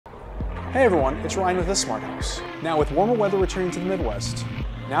Hey everyone, it's Ryan with This Smart House. Now with warmer weather returning to the Midwest,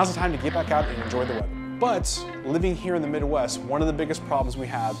 now's the time to get back out and enjoy the weather. But living here in the Midwest, one of the biggest problems we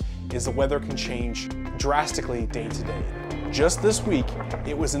have is the weather can change drastically day to day. Just this week,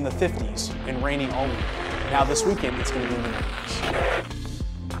 it was in the 50s and raining all week. Now this weekend, it's going to be in the 90s.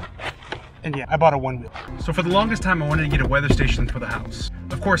 And yeah, I bought a one wheel. So for the longest time, I wanted to get a weather station for the house.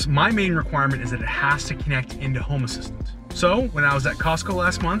 Of course, my main requirement is that it has to connect into Home Assistant. So when I was at Costco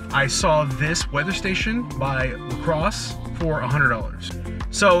last month, I saw this weather station by LaCrosse for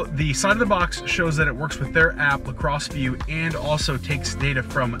 $100. So the side of the box shows that it works with their app, LaCrosse View, and also takes data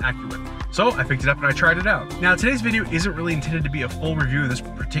from AccuWeather. So I picked it up and I tried it out. Now today's video isn't really intended to be a full review of this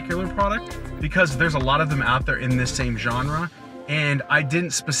particular product because there's a lot of them out there in this same genre, and I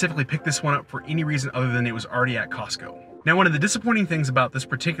didn't specifically pick this one up for any reason other than it was already at Costco. Now, one of the disappointing things about this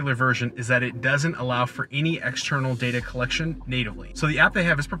particular version is that it doesn't allow for any external data collection natively. So the app they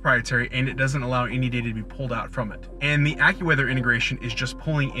have is proprietary and it doesn't allow any data to be pulled out from it. And the AccuWeather integration is just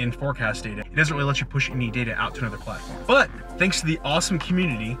pulling in forecast data. It doesn't really let you push any data out to another platform. But thanks to the awesome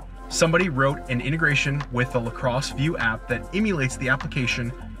community, somebody wrote an integration with the LaCrosse View app that emulates the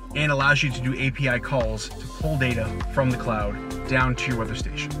application and allows you to do API calls to pull data from the cloud down to your weather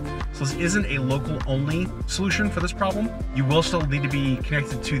station. So this isn't a local only solution for this problem. You will still need to be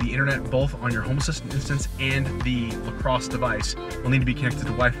connected to the internet, both on your Home Assistant instance and the LaCrosse device will need to be connected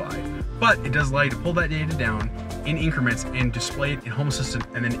to Wi-Fi. But it does allow you to pull that data down in increments and display it in Home Assistant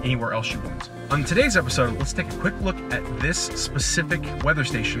and then anywhere else you want. On today's episode, let's take a quick look at this specific weather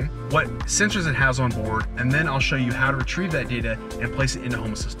station, what sensors it has on board, and then I'll show you how to retrieve that data and place it into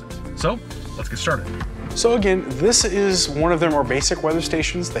Home Assistant. So let's get started. So again, this is one of their more basic weather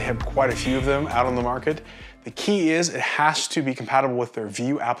stations. They have quite a few of them out on the market. The key is it has to be compatible with their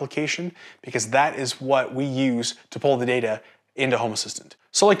View application because that is what we use to pull the data into Home Assistant.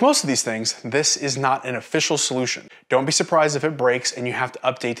 So like most of these things, this is not an official solution. Don't be surprised if it breaks and you have to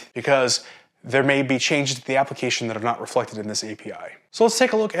update because there may be changes to the application that are not reflected in this API. So let's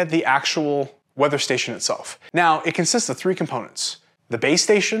take a look at the actual weather station itself. Now, it consists of three components: the base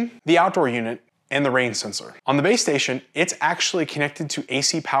station, the outdoor unit, and the rain sensor. On the base station, it's actually connected to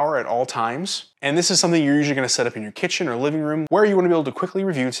AC power at all times. And this is something you're usually gonna set up in your kitchen or living room where you wanna be able to quickly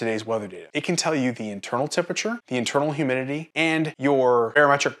review today's weather data. It can tell you the internal temperature, the internal humidity, and your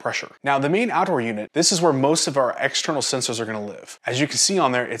barometric pressure. Now, the main outdoor unit, this is where most of our external sensors are gonna live. As you can see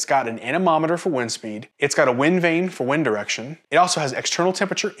on there, it's got an anemometer for wind speed. It's got a wind vane for wind direction. It also has external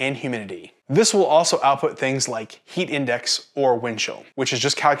temperature and humidity. This will also output things like heat index or wind chill, which is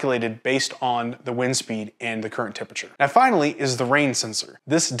just calculated based on the wind speed and the current temperature. Now, finally is the rain sensor.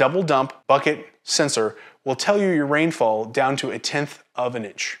 This double dump bucket sensor will tell you your rainfall down to 1/10 of an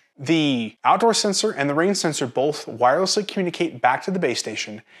inch. The outdoor sensor and the rain sensor both wirelessly communicate back to the base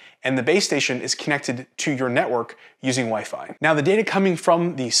station, and the base station is connected to your network using Wi-Fi. Now, the data coming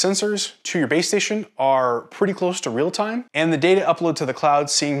from the sensors to your base station are pretty close to real time, and the data upload to the cloud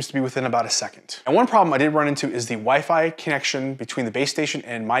seems to be within about a second. And one problem I did run into is the Wi-Fi connection between the base station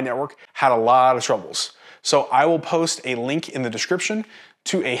and my network had a lot of troubles. So I will post a link in the description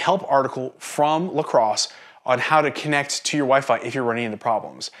to a help article from LaCrosse on how to connect to your Wi-Fi if you're running into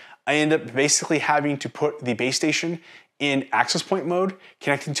problems. I end up basically having to put the base station in access point mode,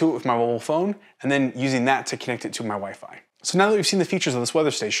 connecting to it with my mobile phone, and then using that to connect it to my Wi-Fi. So now that we've seen the features of this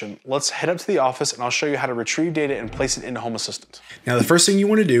weather station, let's head up to the office and I'll show you how to retrieve data and place it into Home Assistant. Now, the first thing you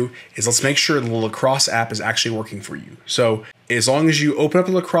want to do is let's make sure the LaCrosse app is actually working for you. So as long as you open up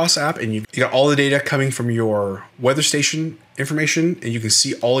the LaCrosse app and you got all the data coming from your weather station information and you can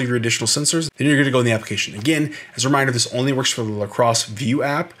see all of your additional sensors, then you're going to go in the application. Again, as a reminder, this only works for the LaCrosse View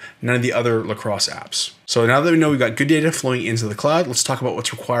app, none of the other LaCrosse apps. So now that we know we've got good data flowing into the cloud, let's talk about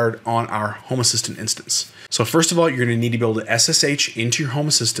what's required on our Home Assistant instance. So first of all, you're going to need to be able to SSH into your Home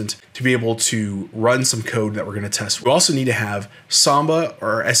Assistant to be able to run some code that we're going to test. We also need to have Samba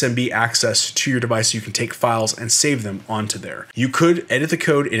or SMB access to your device so you can take files and save them onto there. You could edit the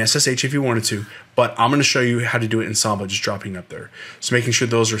code in SSH if you wanted to, but I'm going to show you how to do it in Samba, just dropping up there. So making sure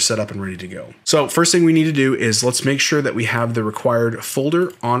those are set up and ready to go. So first thing we need to do is let's make sure that we have the required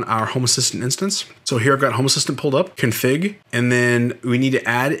folder on our Home Assistant instance. So here I've got Home Assistant pulled up, config, and then we need to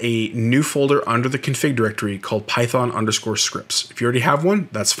add a new folder under the config directory called Python_scripts. If you already have one,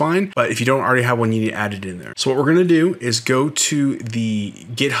 that's fine. But if you don't already have one, you need to add it in there. So what we're going to do is go to the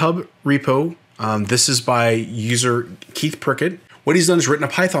GitHub repo. This is by user Keith Prickett. What he's done is written a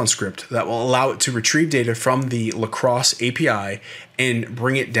Python script that will allow it to retrieve data from the LaCrosse API and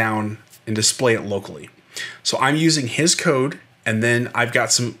bring it down and display it locally. So I'm using his code, and then I've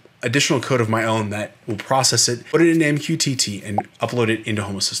got some additional code of my own that will process it, put it into MQTT, and upload it into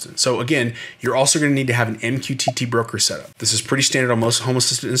Home Assistant. So again, you're also going to need to have an MQTT broker set up. This is pretty standard on most Home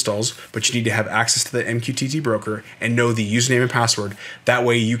Assistant installs, but you need to have access to the MQTT broker and know the username and password. That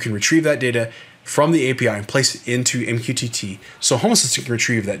way you can retrieve that data from the API and place it into MQTT so Home Assistant can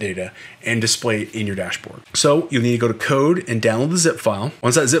retrieve that data and display it in your dashboard. So you'll need to go to code and download the zip file.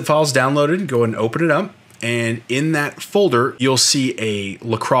 Once that zip file is downloaded, go ahead and open it up. And in that folder, you'll see a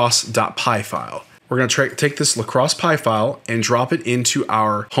lacrosse.py file. We're going to take this LaCrosse.py file and drop it into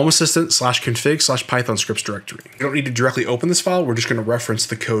our Home Assistant /config/Python scripts directory. You don't need to directly open this file. We're just going to reference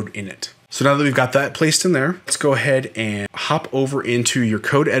the code in it. So now that we've got that placed in there, let's go ahead and hop over into your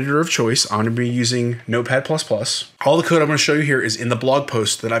code editor of choice. I'm going to be using Notepad++. All the code I'm going to show you here is in the blog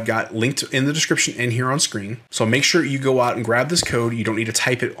post that I've got linked in the description and here on screen. So make sure you go out and grab this code. You don't need to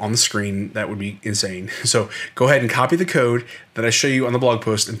type it on the screen. That would be insane. So go ahead and copy the code that I show you on the blog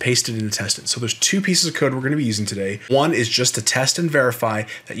post and paste it in to test it. So there's two pieces of code we're going to be using today. One is just to test and verify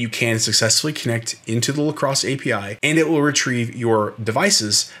that you can successfully connect into the LaCrosse API, and it will retrieve your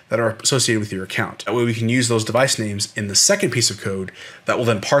devices that are associated with your account. That way we can use those device names in the second piece of code that will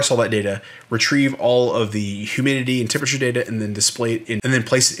then parse all that data, retrieve all of the humidity and temperature data, and then display it in, and then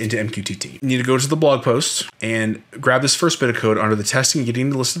place it into MQTT. You need to go to the blog post and grab this first bit of code under the testing and getting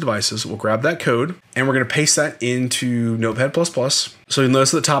the list of devices. We'll grab that code and we're going to paste that into Notepad++. So you'll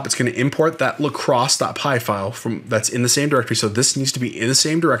notice at the top, it's going to import that lacrosse.py file that's in the same directory. So this needs to be in the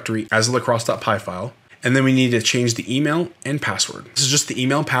same directory as the lacrosse.py file. And then we need to change the email and password. This is just the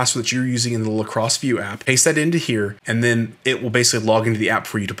email and password that you're using in the LaCrosse View app. Paste that into here, and then it will basically log into the app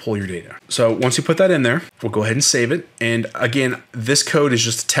for you to pull your data. So once you put that in there, we'll go ahead and save it. And again, this code is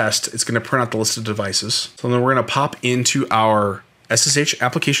just a test. It's going to print out the list of devices. So then we're going to pop into our SSH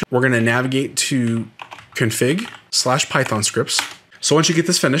application. We're going to navigate to config/Python scripts. So once you get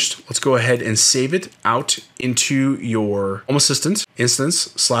this finished, let's go ahead and save it out into your Home Assistant instance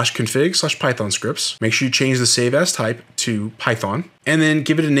 /config/Python scripts. Make sure you change the save as type to Python, and then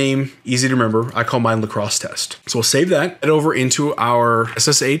give it a name, easy to remember. I call mine LaCrosse test. So we'll save that, head over into our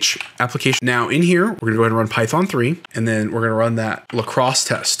SSH application. Now in here, we're gonna go ahead and run Python 3, and then we're gonna run that LaCrosse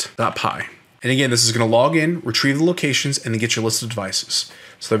test.py. And again, this is going to log in, retrieve the locations, and then get your list of devices.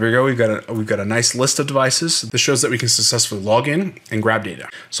 So there we go. We've got a nice list of devices. This shows that we can successfully log in and grab data.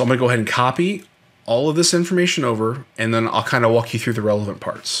 So I'm going to go ahead and copy all of this information over, and then I'll kind of walk you through the relevant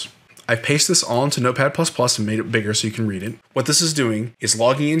parts. I've pasted this all into Notepad++ and made it bigger so you can read it. What this is doing is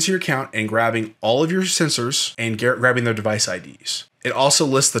logging into your account and grabbing all of your sensors and grabbing their device IDs. It also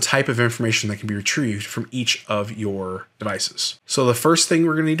lists the type of information that can be retrieved from each of your devices. So the first thing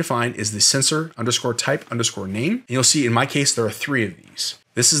we're going to need to find is the sensor_type_name. And you'll see in my case, there are 3 of these.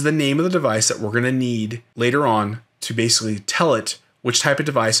 This is the name of the device that we're going to need later on to basically tell it which type of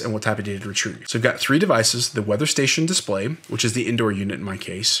device and what type of data to retrieve. So we've got 3 devices: the weather station display, which is the indoor unit in my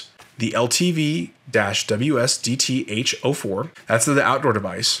case, the LTV-WSDTH04, that's the outdoor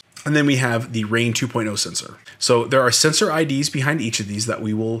device. And then we have the Rain 2.0 sensor. So there are sensor IDs behind each of these that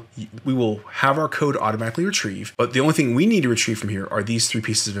we will have our code automatically retrieve. But the only thing we need to retrieve from here are these 3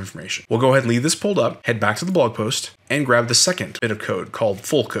 pieces of information. We'll go ahead and leave this pulled up, head back to the blog post, and grab the second bit of code called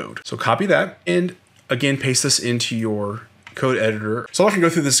full code. So copy that, and again, paste this into your code editor. So I can go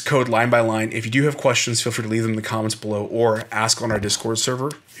through this code line by line. If you do have questions, feel free to leave them in the comments below or ask on our Discord server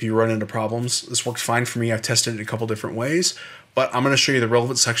if you run into problems. This works fine for me. I've tested it a couple different ways, but I'm going to show you the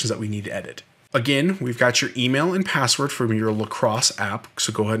relevant sections that we need to edit. Again, we've got your email and password from your LaCrosse app,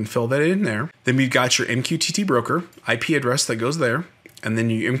 so go ahead and fill that in there. Then we've got your MQTT broker, IP address that goes there, and then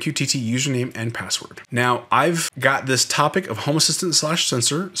your MQTT username and password. Now, I've got this topic of Home Assistant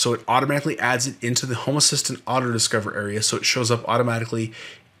 /sensor, so it automatically adds it into the Home Assistant Auto Discover area, so it shows up automatically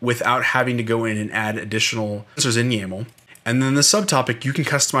without having to go in and add additional sensors in YAML. And then the subtopic, you can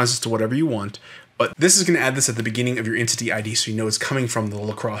customize this to whatever you want, but this is going to add this at the beginning of your entity ID so you know it's coming from the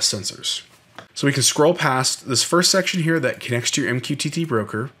LaCrosse sensors. So we can scroll past this first section here that connects to your MQTT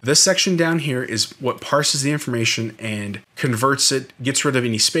broker. This section down here is what parses the information and converts it, gets rid of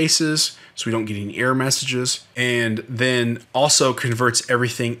any spaces so we don't get any error messages, and then also converts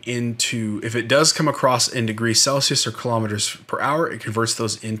everything into, if it does come across in degrees Celsius or kilometers per hour, it converts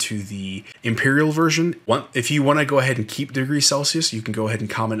those into the imperial version. If you want to go ahead and keep degrees Celsius, you can go ahead and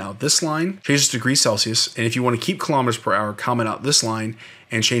comment out this line, change this to degrees Celsius, and if you want to keep kilometers per hour, comment out this line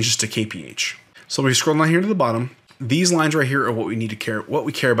and change this to kph. So we scroll down here to the bottom. These lines right here are what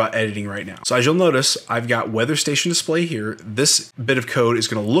we care about editing right now. So as you'll notice, I've got weather station display here. This bit of code is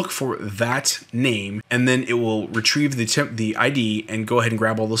going to look for that name, and then it will retrieve the ID and go ahead and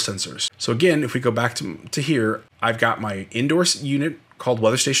grab all those sensors. So again, if we go back to here, I've got my indoor unit called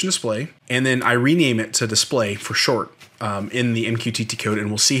weather station display, and then I rename it to display for short in the MQTT code, and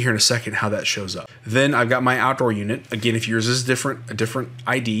we'll see here in a second how that shows up. Then I've got my outdoor unit. Again, if yours is a different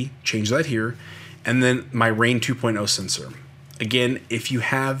ID, change that here. And then my rain 2.0 sensor. Again, if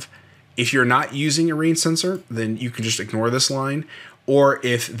you're not using a rain sensor, then you can just ignore this line. Or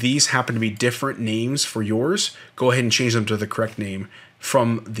if these happen to be different names for yours, go ahead and change them to the correct name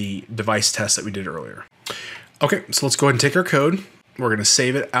from the device test that we did earlier. Okay, so let's go ahead and take our code. We're going to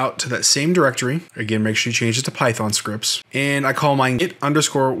save it out to that same directory. Again, make sure you change it to Python scripts. And I call mine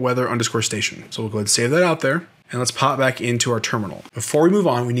get_weather_station. So we'll go ahead and save that out there. And let's pop back into our terminal. Before we move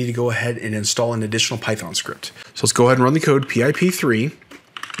on, we need to go ahead and install an additional Python script. So let's go ahead and run the code pip3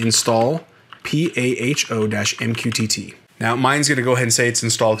 install paho-mqtt. Now mine's going to go ahead and say it's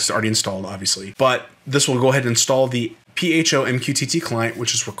installed because it's already installed, obviously. But this will go ahead and install the PHO MQTT client,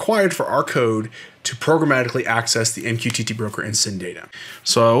 which is required for our code to programmatically access the MQTT broker and send data.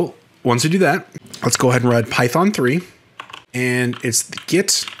 So once we do that, let's go ahead and run Python 3, and it's the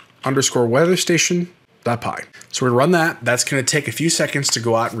get_weatherstation.py. So we're gonna run that. That's gonna take a few seconds to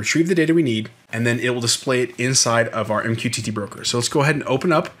go out and retrieve the data we need, and then it will display it inside of our MQTT broker. So let's go ahead and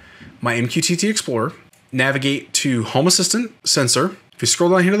open up my MQTT Explorer, navigate to Home Assistant Sensor. If you scroll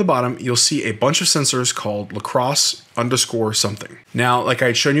down here to the bottom, you'll see a bunch of sensors called LaCrosse_something. Now, like I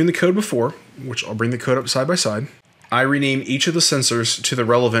had shown you in the code before, which I'll bring the code up side by side, I rename each of the sensors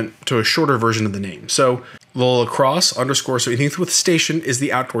to a shorter version of the name. So the LaCrosse_, so anything with station is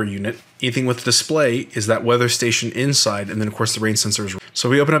the outdoor unit. Anything with display is that weather station inside, and then of course the rain sensors. So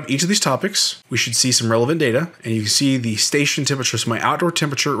we open up each of these topics, we should see some relevant data, and you can see the station temperature. So my outdoor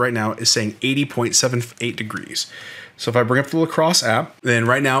temperature right now is saying 80.78 degrees. So if I bring up the LaCrosse app, then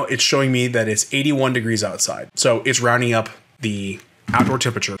right now it's showing me that it's 81 degrees outside. So it's rounding up the outdoor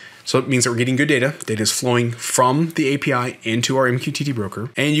temperature. So it means that we're getting good data. Data is flowing from the API into our MQTT broker.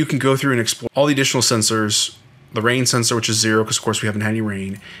 And you can go through and explore all the additional sensors, the rain sensor, which is 0, because of course we haven't had any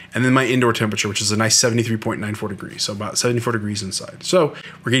rain. And then my indoor temperature, which is a nice 73.94 degrees. So about 74 degrees inside. So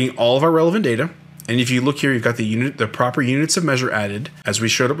we're getting all of our relevant data. And if you look here, you've got the proper units of measure added as we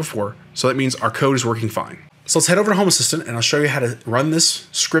showed up before. So that means our code is working fine. So let's head over to Home Assistant, and I'll show you how to run this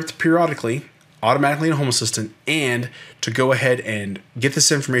script periodically, automatically in Home Assistant, and to go ahead and get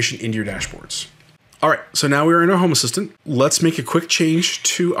this information into your dashboards. All right, so now we're in our Home Assistant. Let's make a quick change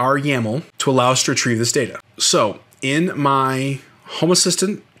to our YAML to allow us to retrieve this data. So in my Home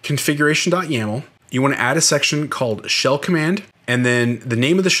Assistant configuration.yaml, you want to add a section called shell command, and then the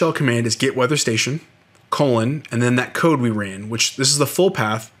name of the shell command is get weather station, and then that code we ran, which this is the full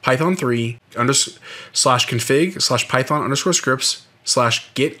path, Python 3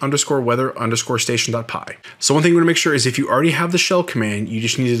 /config/python_scripts/get_weather_station.py. So one thing you want to make sure is if you already have the shell command, you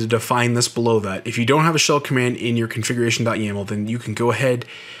just need to define this below that. If you don't have a shell command in your configuration.yaml, then you can go ahead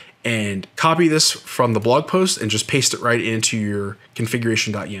and copy this from the blog post and just paste it right into your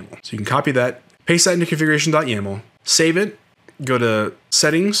configuration.yaml. So you can copy that, paste that into configuration.yaml, save it, go to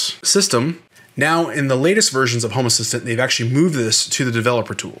settings, system. Now in the latest versions of Home Assistant, they've actually moved this to the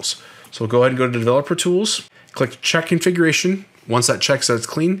developer tools. So go ahead and go to developer tools, click check configuration. Once that checks that it's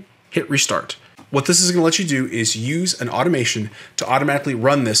clean, hit restart. What this is going to let you do is use an automation to automatically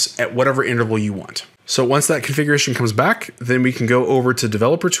run this at whatever interval you want. So once that configuration comes back, then we can go over to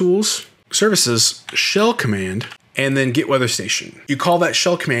developer tools, services, shell command, and then get weather station. You call that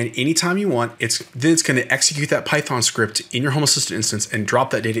shell command anytime you want. Then it's going to execute that Python script in your Home Assistant instance and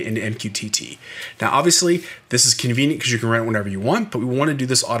drop that data into MQTT. Now, obviously, this is convenient because you can run it whenever you want, but we want to do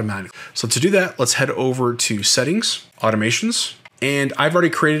this automatically. So to do that, let's head over to settings, automations, and I've already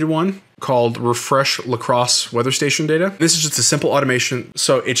created one called refresh LaCrosse weather station data. This is just a simple automation.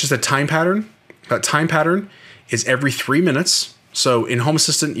 So it's just a time pattern. That time pattern is every 3 minutes. So in Home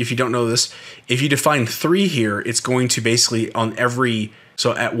Assistant, if you don't know this, if you define 3 here, it's going to basically on every,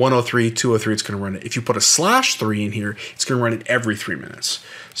 so at 103, 203, it's going to run it. If you put a /3 in here, it's going to run it every 3 minutes.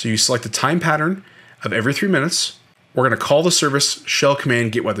 So you select the time pattern of every 3 minutes. We're going to call the service shell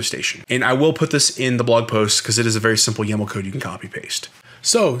command get weather station. And I will put this in the blog post because it is a very simple YAML code you can copy paste.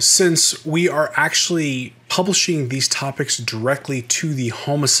 So since we are actually publishing these topics directly to the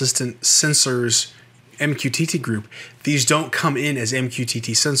Home Assistant sensors MQTT group, these don't come in as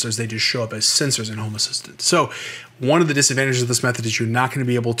MQTT sensors, they just show up as sensors in Home Assistant. So one of the disadvantages of this method is you're not going to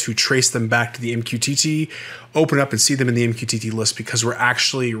be able to trace them back to the MQTT, open up and see them in the MQTT list because we're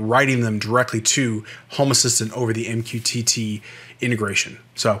actually writing them directly to Home Assistant over the MQTT integration.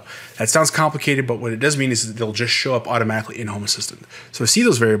 So that sounds complicated, but what it does mean is that they'll just show up automatically in Home Assistant. So to see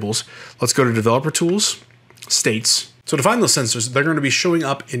those variables, let's go to developer tools, states. So to find those sensors, they're going to be showing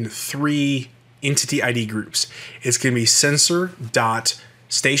up in 3 entity ID groups. It's going to be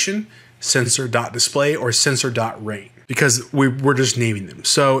sensor.station, sensor.display, or sensor.rain, because we're just naming them.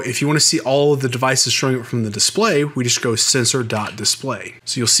 So if you want to see all of the devices showing up from the display, we just go sensor.display.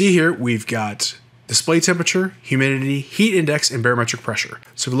 So you'll see here we've got display temperature, humidity, heat index, and barometric pressure.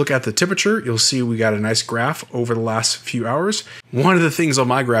 So if we look at the temperature, you'll see we got a nice graph over the last few hours. One of the things on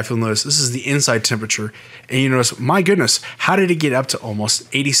my graph, you'll notice this is the inside temperature. And you notice, my goodness, how did it get up to almost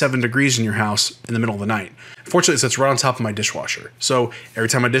 87 degrees in your house in the middle of the night? Fortunately, it sits right on top of my dishwasher. So every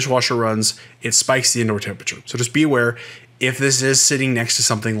time my dishwasher runs, it spikes the indoor temperature. So just be aware, if this is sitting next to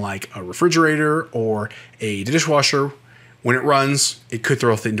something like a refrigerator or a dishwasher, when it runs, it could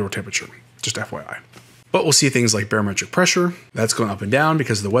throw off the indoor temperature. Just FYI. But we'll see things like barometric pressure. That's going up and down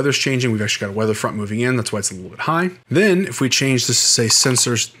because the weather's changing. We've actually got a weather front moving in. That's why it's a little bit high. Then if we change this to say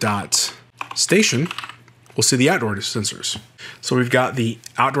sensors.station, we'll see the outdoor sensors. So we've got the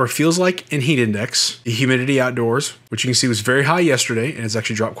outdoor feels like and heat index, the humidity outdoors, which you can see was very high yesterday and it's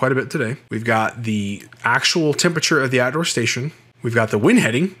actually dropped quite a bit today. We've got the actual temperature of the outdoor station. We've got the wind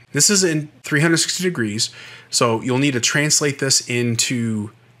heading. This is in 360 degrees. So you'll need to translate this into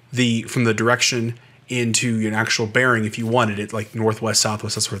from the direction into an actual bearing if you wanted it, like northwest,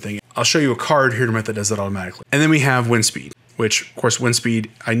 southwest, that sort of thing. I'll show you a card here in a minute that does that automatically. And then we have wind speed, which of course wind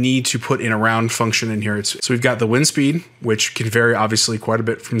speed, I need to put in a round function in here. So we've got the wind speed, which can vary obviously quite a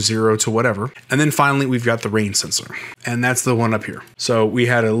bit from 0 to whatever. And then finally, we've got the rain sensor. And that's the one up here. So we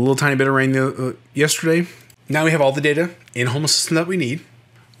had a little tiny bit of rain yesterday. Now we have all the data in Home Assistant that we need.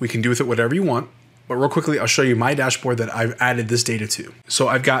 We can do with it whatever you want. But real quickly, I'll show you my dashboard that I've added this data to. So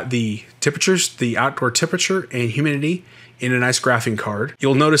I've got the temperatures, the outdoor temperature and humidity in a nice graphing card.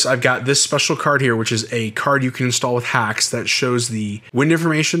 You'll notice I've got this special card here, which is a card you can install with hacks that shows the wind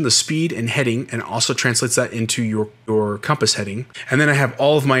information, the speed and heading, and also translates that into your compass heading. And then I have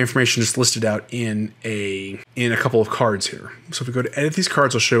all of my information just listed out in a couple of cards here. So if we go to edit these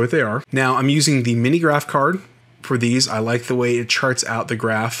cards, I'll show you what they are. Now I'm using the mini graph card. For these, I like the way it charts out the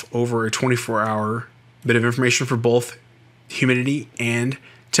graph over a 24-hour bit of information for both humidity and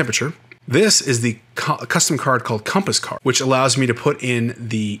temperature. This is the custom card called Compass Card, which allows me to put in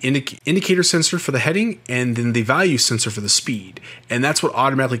the indicator sensor for the heading and then the value sensor for the speed. And that's what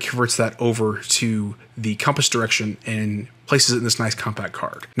automatically converts that over to the compass direction and places it in this nice compact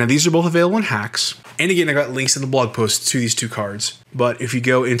card. Now these are both available in Hacks. And again, I got links in the blog post to these two cards. But if you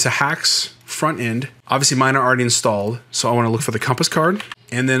go into Hacks front end, obviously mine are already installed. So I want to look for the Compass card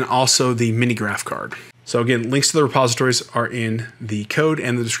and then also the mini graph card. So again, links to the repositories are in the code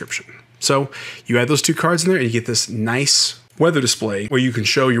and the description. So you add those two cards in there and you get this nice weather display where you can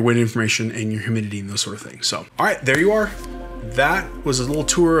show your wind information and your humidity and those sort of things. So, all right, there you are. That was a little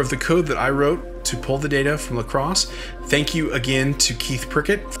tour of the code that I wrote to pull the data from LaCrosse. Thank you again to Keith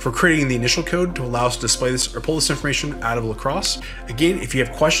Prickett for creating the initial code to allow us to display this or pull this information out of LaCrosse. Again, if you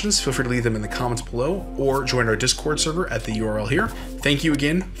have questions, feel free to leave them in the comments below or join our Discord server at the URL here. Thank you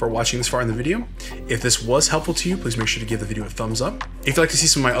again for watching this far in the video. If this was helpful to you, please make sure to give the video a thumbs up. If you'd like to see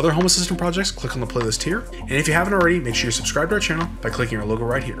some of my other Home Assistant projects, click on the playlist here. And if you haven't already, make sure you subscribe to our channel by clicking our logo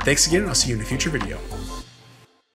right here. Thanks again, and I'll see you in a future video.